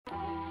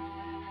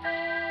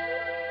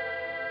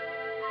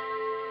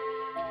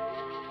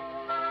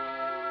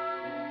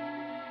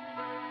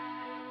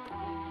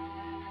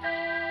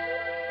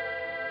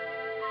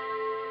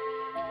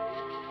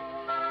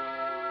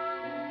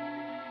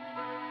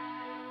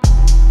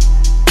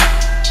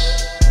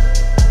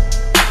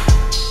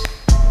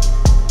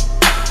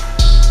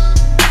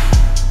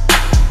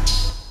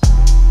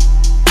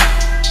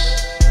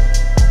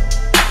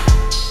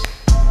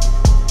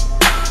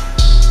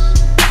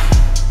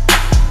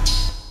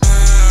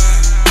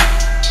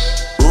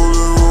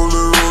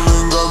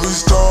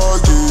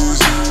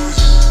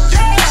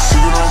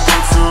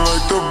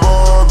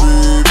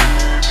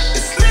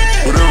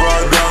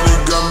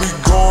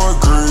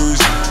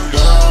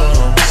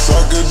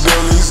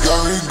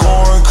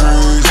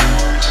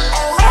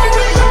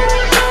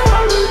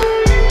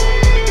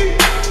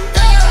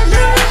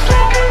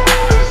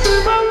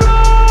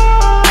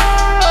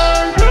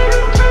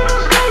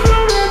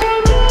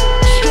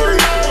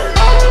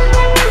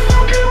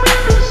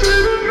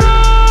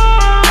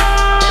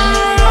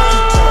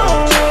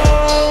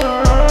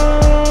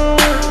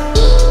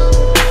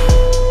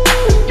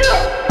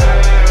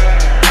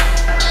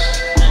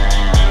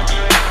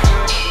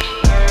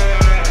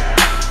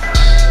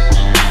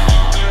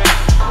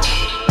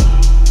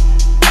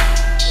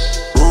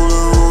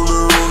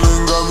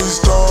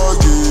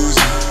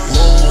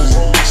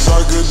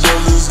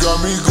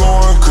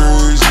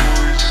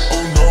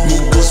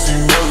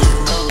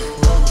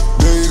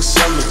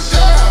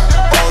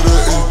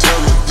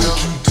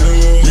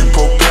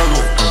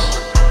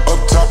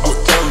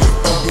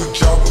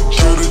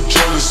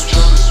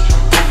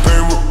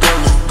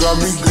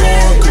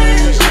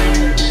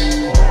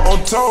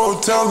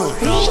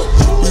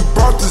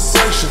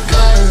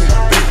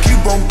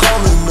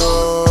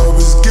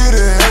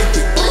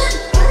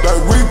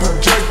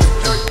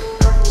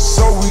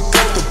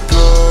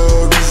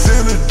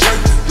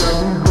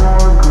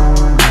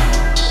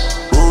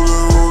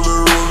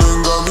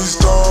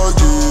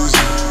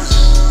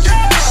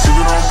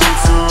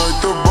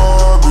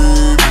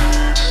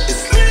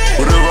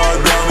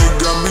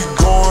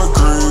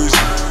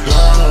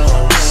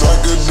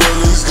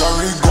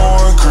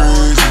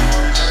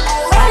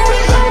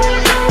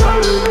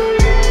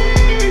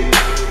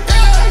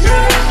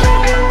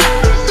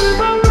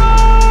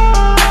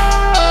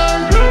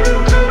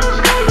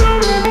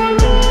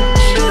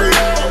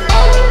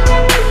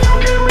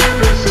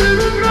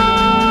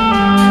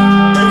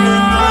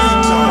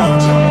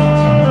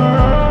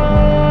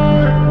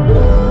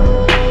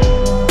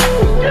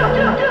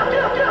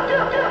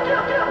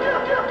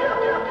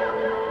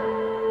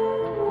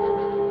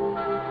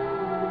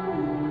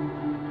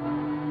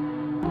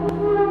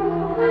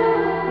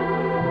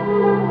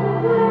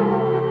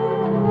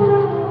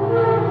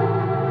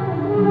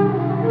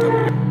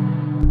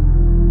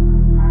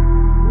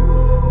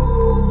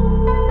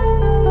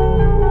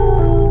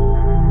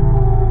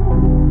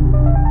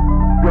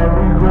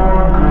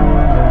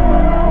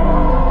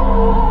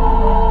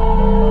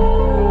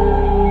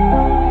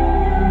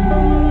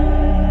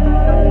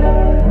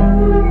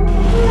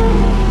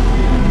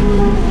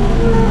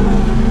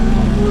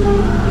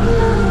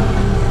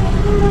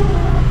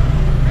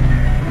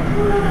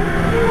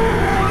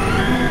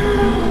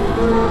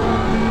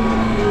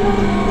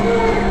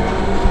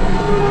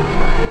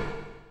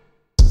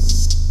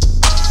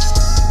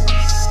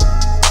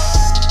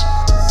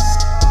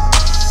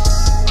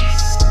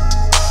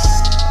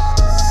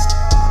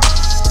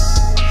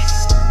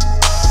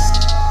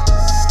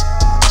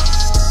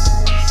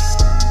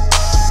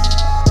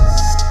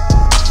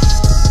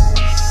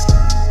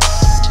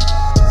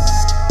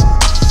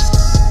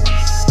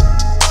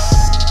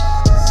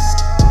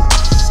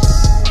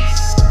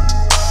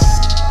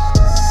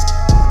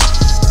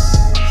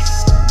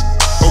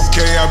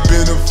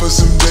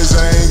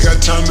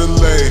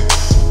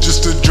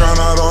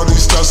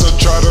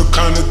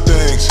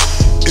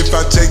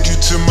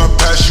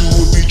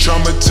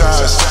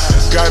traumatized.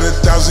 Got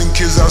 1,000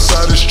 kids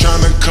outside us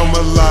trying to come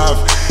alive.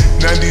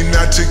 99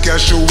 took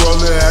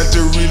Astroworld, had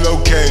to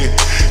relocate.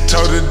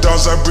 Told the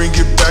dogs I bring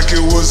it back,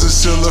 it was a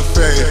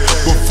cellophane.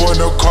 Before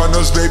no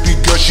Cardinals, baby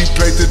girl, she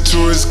played the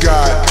tourist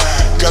guide.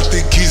 Got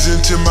the keys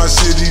into my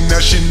city,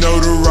 now she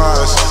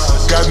notarized.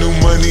 Got new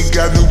money,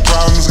 got new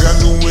problems, got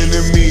new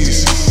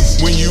enemies.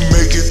 When you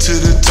make it to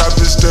the top,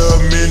 it's the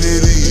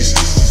amenities.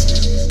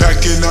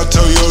 Packing out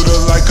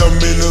Toyota like I'm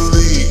in the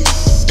league.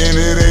 And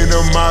it ain't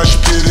a mosh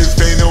pit if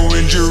ain't no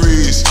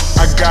injuries.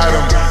 I got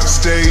 'em,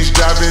 stage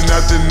diving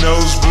out the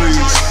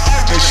nosebleeds.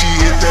 And she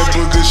hit that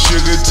booger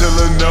sugar till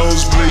her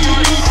nose bleed.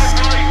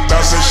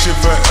 Bounce that shit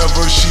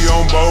forever, she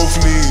on both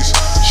knees.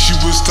 She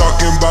was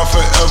talking about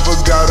forever,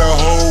 got a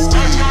whole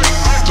week.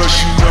 Plus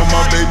you know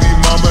my baby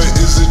mama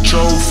is a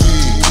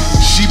trophy.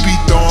 She be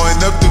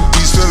throwing up the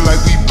beats, feel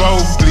like we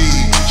both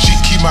bleed. She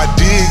keep my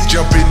dick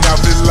jumping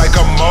out, feel like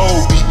I'm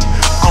Moby.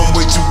 I'm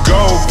way too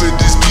gold for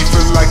this beat,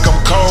 feel like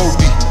I'm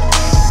Kobe.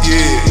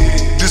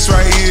 Yeah, this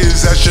right here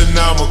is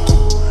astronomical.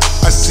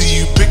 I see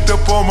you picked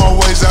up on my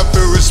ways, I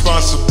feel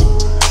responsible.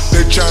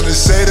 They're trying to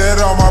say that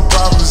all my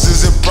problems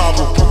is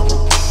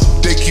improbable.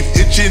 They keep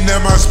itching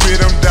at my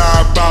spirit, I'm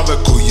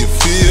diabolical, you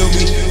feel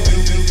me?